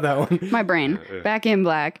don't know that one. My brain. Back in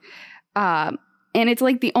Black. And it's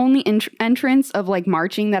like the only entrance of like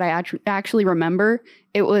marching that I actually remember.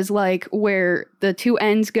 It was like where the two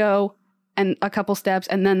ends go and a couple steps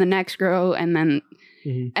and then the next row and then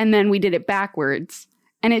we did it backwards.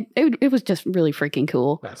 And it was just really freaking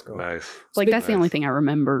cool. That's cool. Nice. Like that's the only thing I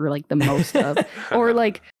remember like the most of. Or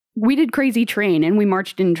like we did Crazy Train and we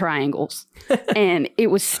marched in triangles and it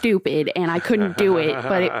was stupid and I couldn't do it,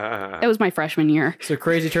 but it was my freshman year. So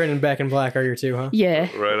Crazy Train and Back in Black are your two, huh? Yeah.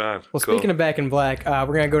 Right on. Well, speaking of Back in Black, we're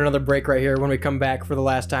going to go to another break right here. When we come back for the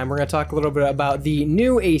last time, we're going to talk a little bit about the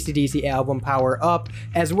new AC/DC album, Power Up,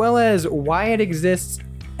 as well as why it exists,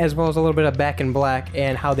 as well as a little bit of Back in Black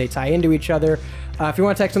and how they tie into each other. If you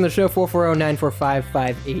want to text on the show,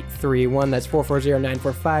 440-945-5831. That's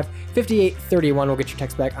 440-945-5831. We'll get your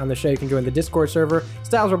text back on the show. You can join the Discord server,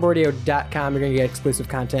 stylesroboradio.com. You're going to get exclusive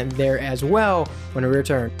content there as well when we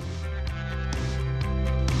return.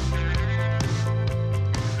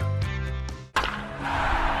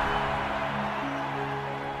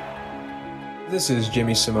 This is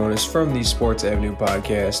Jimmy Simonis from the Sports Avenue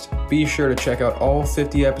podcast. Be sure to check out all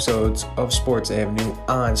 50 episodes of Sports Avenue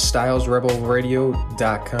on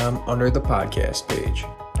stylesrebelradio.com under the podcast page.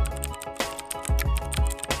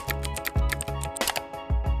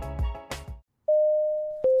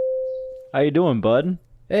 How you doing, bud?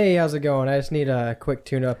 Hey, how's it going? I just need a quick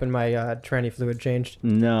tune-up and my tranny fluid changed.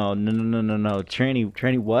 No.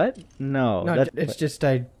 Tranny what? No. It's just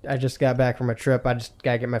I just got back from a trip. I just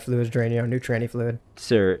gotta get my fluids drained. New tranny fluid.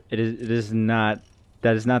 Sir, it is not.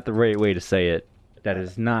 That is not the right way to say it. That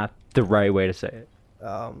is not the right way to say it.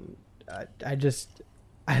 I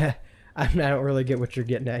don't really get what you're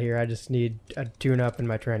getting at here. I just need a tune-up and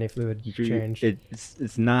my tranny fluid changed.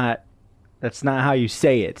 It's not. That's not how you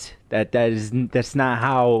say it. That's not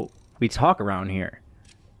how we talk around here.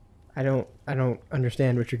 I don't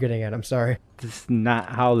understand what you're getting at. I'm sorry. That's not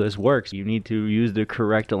how this works. You need to use the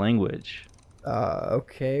correct language.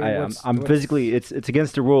 Okay. I'm physically. It's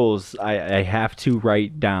against the rules. I have to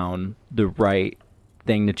write down the right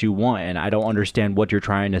thing that you want, and I don't understand what you're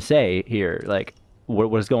trying to say here. Like,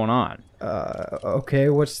 what is going on? Okay.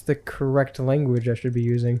 What's the correct language I should be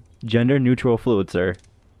using? Gender neutral fluid, sir.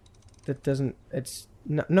 That doesn't. It's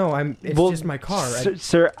no. It's just my car.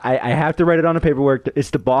 Sir, I have to write it on the paperwork. It's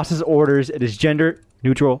the boss's orders. It is gender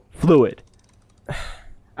neutral fluid.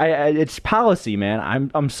 It's policy, man.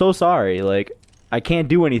 I'm so sorry. Like, I can't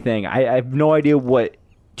do anything. I have no idea what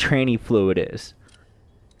tranny fluid is.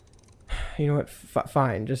 You know what?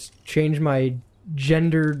 Fine. Just change my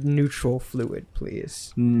gender neutral fluid,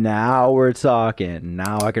 please. Now we're talking.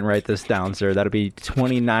 Now I can write this down, sir. That'll be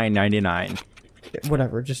 $29.99.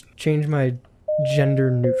 Whatever. Just change my gender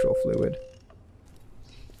neutral fluid.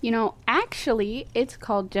 You know, actually, it's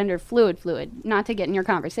called gender fluid. Not to get in your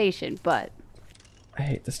conversation, but I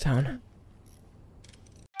hate this town.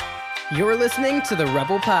 You're listening to the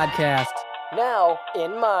Rebel Podcast, now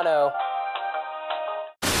in mono.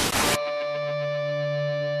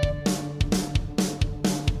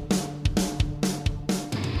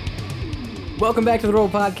 Welcome back to the Rebel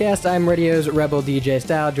Podcast. I'm radio's Rebel DJ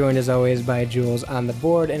Style, joined as always by Jules on the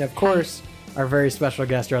board, and of course, our very special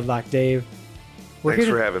guest, Dreadlock Dave. Thanks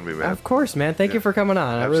for having me, man. Of course, man. Thank you for coming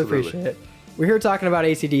on. I really appreciate it. We're here talking about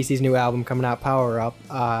AC/DC's new album coming out, Power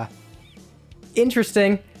Up.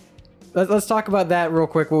 Interesting. Let's talk about that real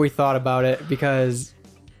quick, what we thought about it, because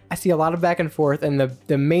I see a lot of back and forth, and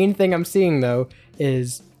the main thing I'm seeing, though,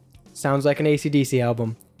 is sounds like an AC/DC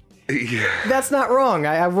album. Yeah. That's not wrong.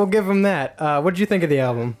 I will give him that. What did you think of the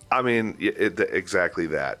album? I mean, exactly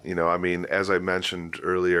that. You know, I mean, as I mentioned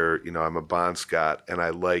earlier, you know, I'm a Bon Scott, and I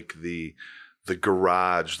like the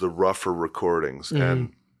garage, the rougher recordings. Mm-hmm.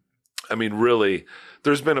 And I mean, really,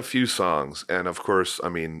 there's been a few songs. And of course, I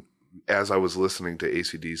mean, as I was listening to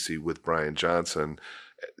AC/DC with Brian Johnson,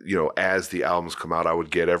 you know, as the albums come out, I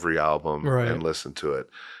would get every album and listen to it.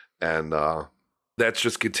 And that's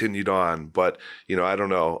just continued on. But, you know, I don't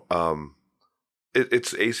know.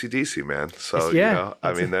 It's AC/DC, man. So, you know,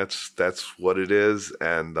 I mean, that's what it is.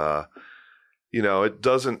 And, you know, it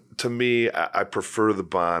doesn't, to me, I prefer the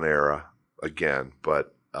Bon era again,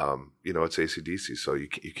 but you know, it's AC/DC, so you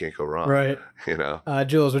can't go wrong, right? You know,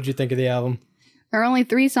 Jules, what'd you think of the album? There are only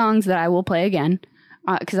 3 songs that I will play again,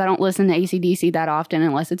 because I don't listen to AC/DC that often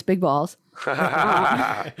unless it's Big Balls.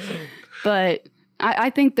 But I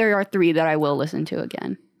think there are 3 that I will listen to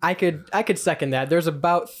again. I could second that. There's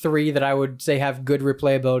about 3 that I would say have good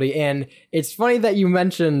replayability, and it's funny that you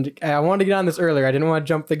mentioned. I wanted to get on this earlier. I didn't want to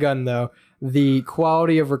jump the gun though. The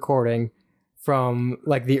quality of recording from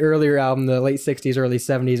like the earlier album, the late 60s, early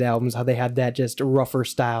 70s albums, how they had that just rougher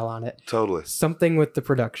style on it. Totally. Something with the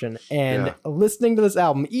production. And listening to this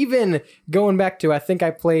album, even going back to, I think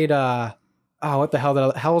I played, what the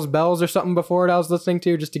hell, Hell's Bells or something before it I was listening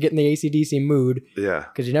to, just to get in the AC/DC mood. Yeah.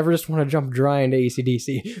 Because you never just want to jump dry into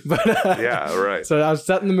AC/DC. But yeah, right. So I was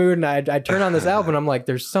setting the mood, and I turn on this album, and I'm like,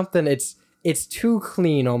 there's something, it's too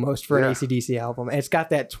clean almost for an AC/DC album. And it's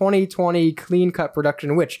got that 2020 clean-cut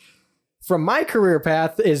production, which from my career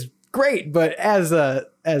path is great, but as a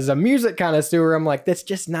music connoisseur, I'm like, that's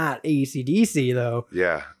just not AC/DC though.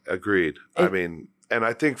 Yeah, agreed. I mean, and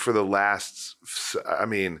I think for the last, I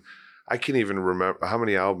mean, I can't even remember how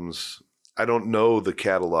many albums. I don't know the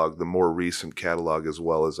catalog, the more recent catalog, as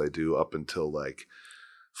well as I do up until like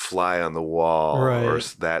Fly on the Wall or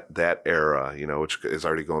that era, you know, which is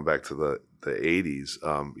already going back to the 80s.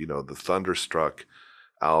 You know, the Thunderstruck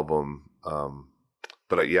album.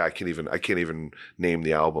 But I can't even name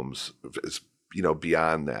the albums, you know,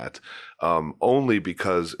 beyond that. Only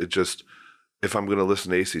because it just, if I'm going to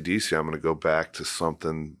listen to AC/DC, I'm going to go back to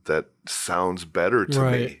something that sounds better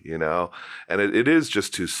to me, you know. And it is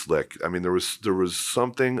just too slick. I mean, there was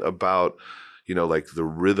something about, you know, like the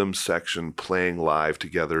rhythm section playing live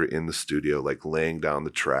together in the studio, like laying down the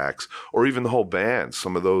tracks, or even the whole band.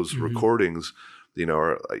 Some of those recordings, you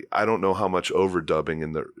know, I don't know how much overdubbing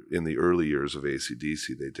in the early years of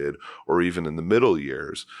AC/DC they did, or even in the middle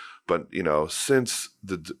years. But, you know, since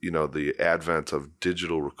the advent of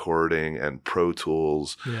digital recording and Pro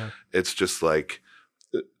Tools, it's just like,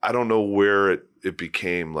 I don't know where it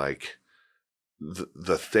became like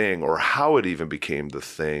the thing, or how it even became the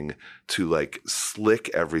thing to like slick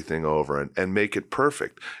everything over and make it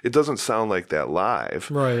perfect. It doesn't sound like that live.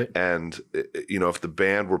 Right. And, you know, if the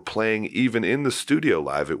band were playing even in the studio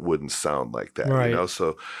live, it wouldn't sound like that, you know?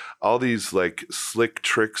 So all these like slick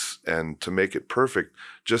tricks and to make it perfect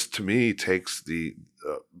just to me takes the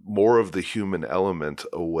more of the human element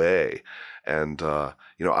away. And,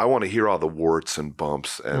 you know, I want to hear all the warts and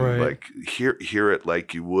bumps and like hear it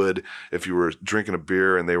like you would if you were drinking a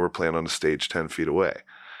beer and they were playing on a stage 10 feet away,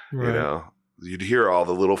 you know, you'd hear all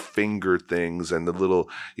the little finger things and the little,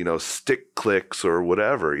 you know, stick clicks or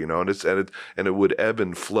whatever, you know, and it would ebb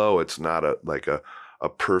and flow. It's not a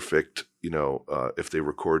perfect, you know, if they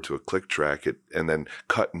record to a click track and then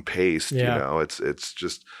cut and paste, you know, it's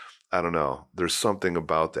just, I don't know. There's something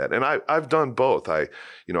about that. And I've done both. I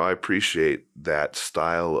appreciate that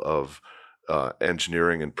style of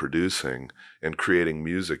engineering and producing and creating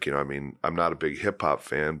music. You know, I mean, I'm not a big hip hop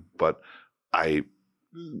fan, but I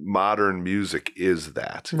modern music is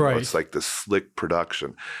that. Right. It's like the slick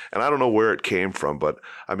production. And I don't know where it came from, but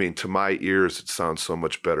I mean, to my ears, it sounds so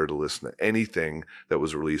much better to listen to anything that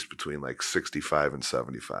was released between like 65 and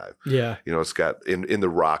 75. Yeah. It's got in the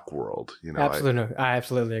rock world, Absolutely. I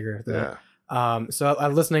absolutely agree with that. Yeah. So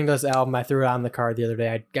I'm listening to this album. I threw it on the car the other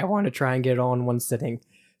day. I wanted to try and get it all in one sitting.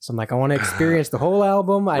 So I'm like, I want to experience the whole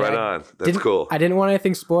album. Right on. That's cool. I didn't want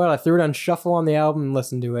anything spoiled. I threw it on shuffle on the album and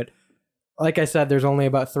listened to it. Like I said, there's only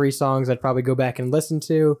about 3 songs I'd probably go back and listen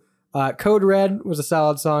to. Code Red was a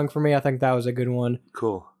solid song for me. I think that was a good one.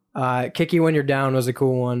 Cool. Kick You When You're Down was a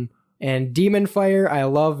cool one. And Demon Fire, I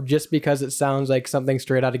love just because it sounds like something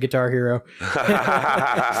straight out of Guitar Hero.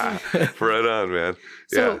 Right on, man.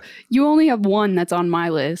 So you only have one that's on my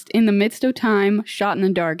list. In the Midst of Time, Shot in the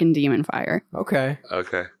Dark, and Demon Fire. Okay.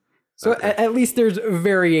 So Okay. at least there's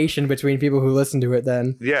variation between people who listen to it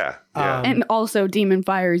then. Yeah. And also Demon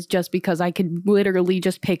Fire is just because I could literally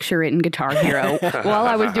just picture it in Guitar Hero. While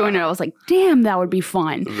I was doing it, I was like, damn, that would be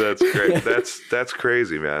fun. That's great. That's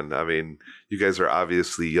crazy, man. I mean, you guys are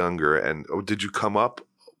obviously younger. And did you come up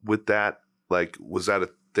with that? Like, was that a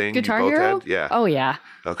thing Guitar you both Hero? had? Yeah. Oh, yeah.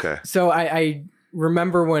 Okay. So I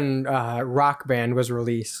remember when Rock Band was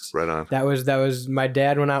released. Right on. That was my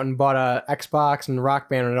dad went out and bought a Xbox and Rock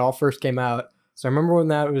Band when it all first came out. So I remember when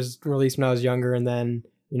that was released when I was younger, and then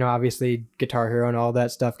obviously Guitar Hero and all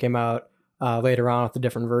that stuff came out later on with the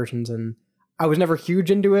different versions, and I was never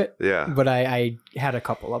huge into it. Yeah. But I had a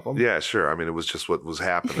couple of them. Yeah, sure. I mean, it was just what was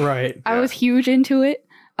happening. Right. I was huge into it.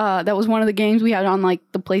 That was one of the games we had on like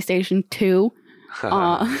the PlayStation 2.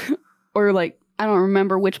 Or like, I don't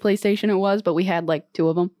remember which PlayStation it was, but we had like 2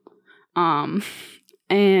 of them.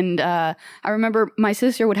 And I remember my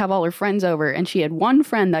sister would have all her friends over, and she had one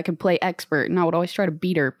friend that could play expert, and I would always try to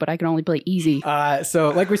beat her, but I could only play easy. So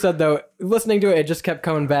like we said, though, listening to it, it just kept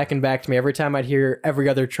coming back and back to me. Every time I'd hear every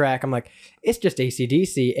other track, I'm like, it's just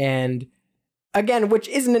AC/DC. And again, which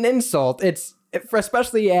isn't an insult. It's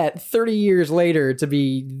especially at 30 years later to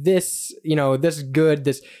be this, this good,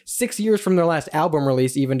 this 6 years from their last album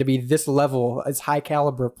release, even to be this level, as high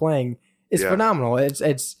caliber playing is phenomenal.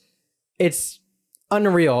 It's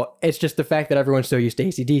unreal. It's just the fact that everyone's so used to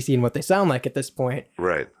AC/DC and what they sound like at this point.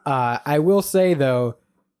 Right. I will say, though,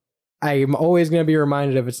 I'm always going to be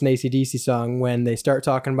reminded of it's an AC/DC song when they start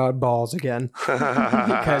talking about balls again.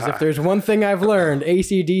 Because if there's one thing I've learned,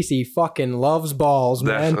 AC/DC fucking loves balls,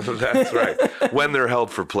 man. That's right. When they're held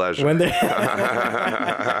for pleasure.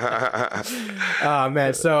 Oh,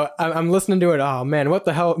 man. So I'm listening to it. Oh, man. What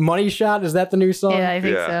the hell? Money Shot? Is that the new song? Yeah, I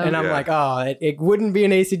think so. And I'm like, it wouldn't be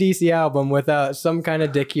an AC/DC album without some kind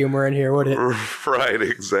of dick humor in here, would it? Right,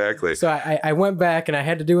 exactly. So I went back and I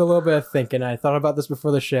had to do a little bit of thinking. I thought about this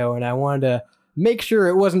before the show, and I wanted to make sure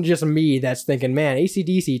it wasn't just me that's thinking, man,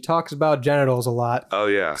 AC/DC talks about genitals a lot. Oh,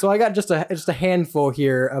 yeah. So I got just a handful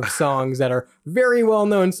here of songs that are very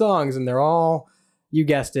well-known songs, and they're all, you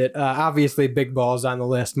guessed it, obviously Big Balls on the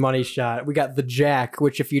list, Money Shot. We got The Jack,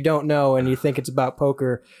 which if you don't know and you think it's about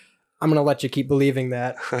poker, I'm going to let you keep believing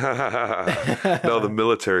that. No, the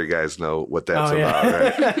military guys know what that's about,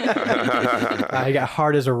 right? I got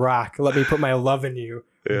Hard as a Rock, Let Me Put My Love in You,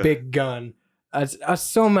 Big Gun.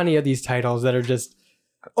 So many of these titles that are just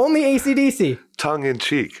only AC/DC. Tongue in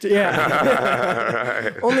cheek. Yeah.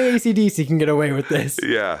 Right. Only AC/DC can get away with this.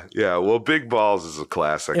 Yeah. Well, Big Balls is a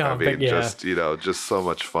classic. Yeah, I mean, just so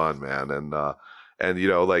much fun, man. And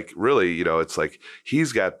like really, it's like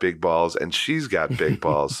he's got big balls and she's got big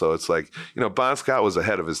balls. So it's like, Bon Scott was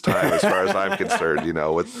ahead of his time as far as I'm concerned,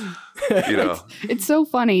 It's so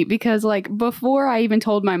funny because like before I even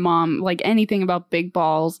told my mom like anything about Big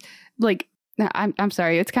Balls, like I'm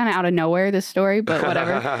sorry, it's kind of out of nowhere, this story, but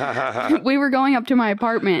whatever. We were going up to my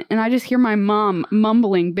apartment and I just hear my mom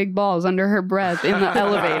mumbling Big Balls under her breath in the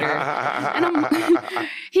elevator. And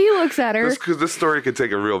he looks at her. This story could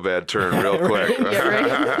take a real bad turn real quick.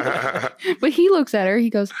 Right. But he looks at her,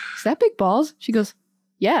 he goes, is that Big Balls? She goes,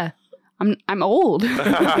 yeah. I'm old. That's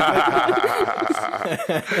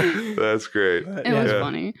great. It was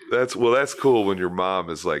funny. That's cool when your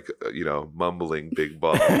mom is like, mumbling Big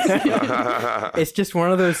Balls. It's just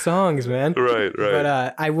one of those songs, man. Right.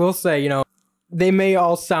 But I will say, they may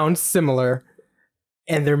all sound similar,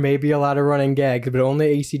 and there may be a lot of running gags, but only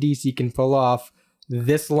AC/DC can pull off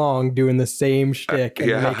this long doing the same shtick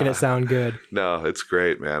and making it sound good. No, it's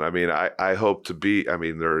great, man. I mean, I hope to be, they're,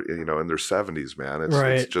 in their 70s, man.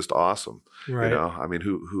 It's just awesome. Right. I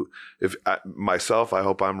mean, myself, I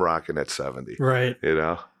hope I'm rocking at 70. Right.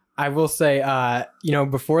 I will say,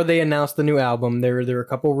 before they announced the new album, there were a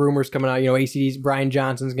couple rumors coming out. AC/DC's Brian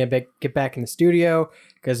Johnson's going to get back in the studio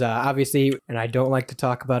because obviously, and I don't like to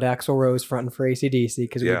talk about Axl Rose fronting for AC/DC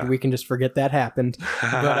because we can just forget that happened.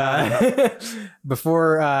 But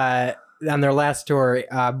before on their last tour,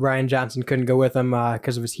 Brian Johnson couldn't go with them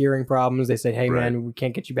because of his hearing problems. They said, "Hey man, we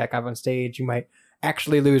can't get you back up on stage. You might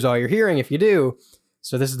actually lose all your hearing if you do."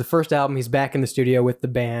 So this is the first album he's back in the studio with the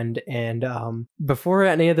band, and before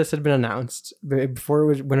any of this had been announced, when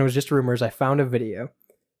it was just rumors, I found a video,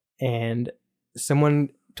 and someone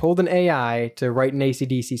told an AI to write an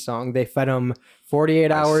AC/DC song. They fed him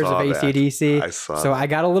 48 hours of AC/DC. So I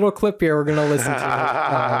got a little clip here we're gonna listen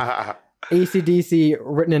to. AC/DC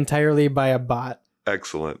written entirely by a bot.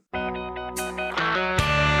 Excellent.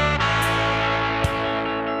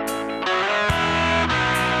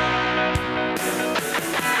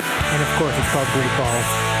 And of course, it's called Great Balls.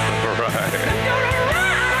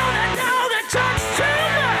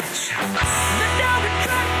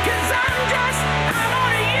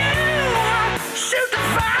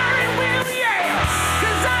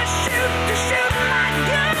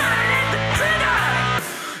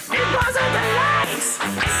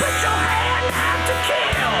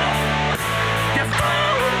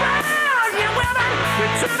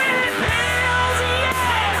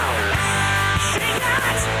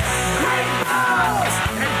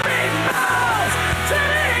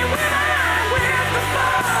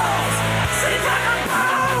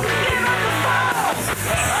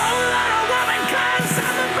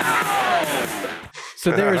 So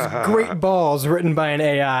there's Great Balls written by an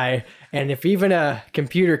AI, and if even a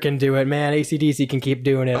computer can do it, man, AC/DC can keep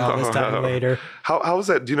doing it all this time later. How was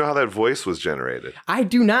that? Do you know how that voice was generated? I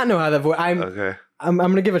do not know how that voice. Okay. I'm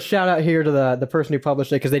going to give a shout out here to the person who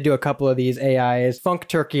published it because they do a couple of these AIs. Funk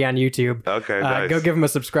Turkey on YouTube. Okay, nice. Go give him a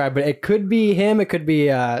subscribe. But it could be him. It could be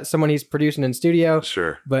someone he's producing in studio.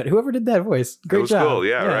 Sure. But whoever did that voice, great job. It was cool.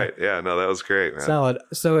 Yeah, right. Yeah, no, that was great, man. Solid.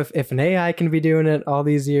 So if an AI can be doing it all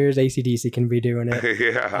these years, AC/DC can be doing it.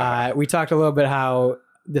 Yeah. We talked a little bit how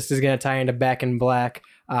this is going to tie into Back in Black.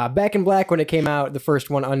 Back in Black, when it came out, the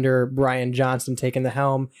first one under Brian Johnson taking the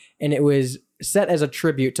helm, and it was set as a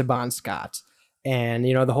tribute to Bon Scott. And,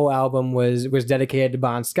 the whole album was dedicated to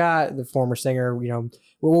Bon Scott, the former singer,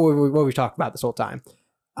 what we've talked about this whole time.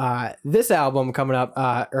 This album coming up,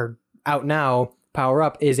 or out now, Power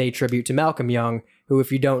Up, is a tribute to Malcolm Young, who,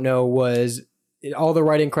 if you don't know, was all the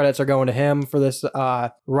writing credits are going to him for this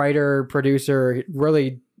writer, producer,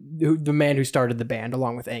 really the man who started the band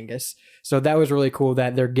along with Angus. So that was really cool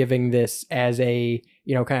that they're giving this as a,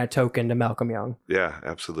 kind of token to Malcolm Young. Yeah,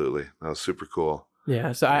 absolutely. That was super cool.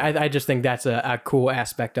 Yeah, so I just think that's a cool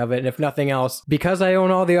aspect of it. And if nothing else, because I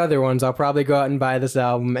own all the other ones, I'll probably go out and buy this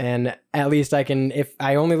album. And at least I can, if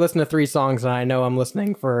I only listen to 3 songs, then I know I'm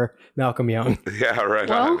listening for Malcolm Young. Yeah, right.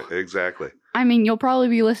 Well, exactly. I mean, you'll probably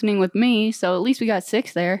be listening with me, so at least we got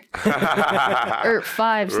 6 there. Or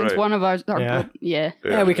 5, since one of ours are... Yeah,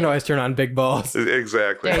 we can always turn on Big Balls.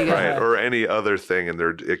 Exactly, right. Or any other thing in their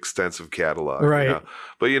extensive catalog. Right.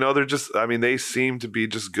 But, they're just... I mean, they seem to be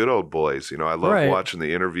just good old boys. I love watching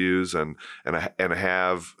the interviews and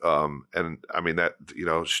have... and, I mean, that,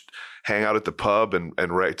 hang out at the pub and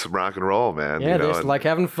write some rock and roll, man. Yeah, they just like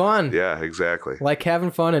having fun. Yeah, exactly. Like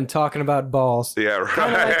having fun and talking about balls. Yeah, right.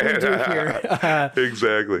 Kind of like we do here.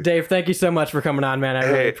 Exactly. Dave, thank you so much for coming on, man. I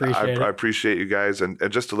really appreciate it. I appreciate you guys. And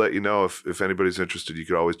just to let you know, if anybody's interested, you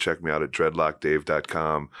could always check me out at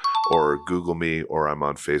dreadlockdave.com or Google me, or I'm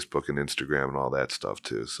on Facebook and Instagram and all that stuff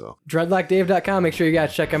too. So dreadlockdave.com. Make sure you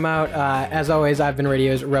guys check him out. As always, I've been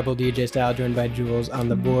Radio's Rebel DJ Style, joined by Jules on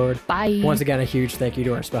the board. Bye. Once again, a huge thank you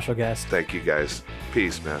to our special guest. Thank you, guys.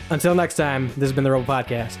 Peace, man. Until next time, this has been the Rebel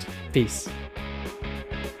Podcast. Peace.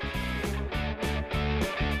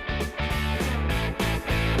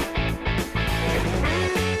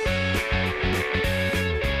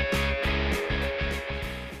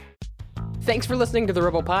 Thanks for listening to the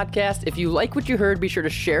Rebel Podcast. If you like what you heard, be sure to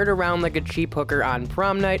share it around like a cheap hooker on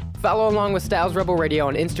prom night. Follow along with Styles Rebel Radio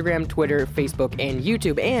on Instagram, Twitter, Facebook, and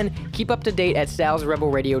YouTube. And keep up to date at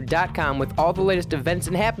stylesrebelradio.com with all the latest events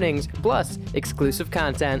and happenings, plus exclusive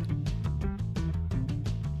content.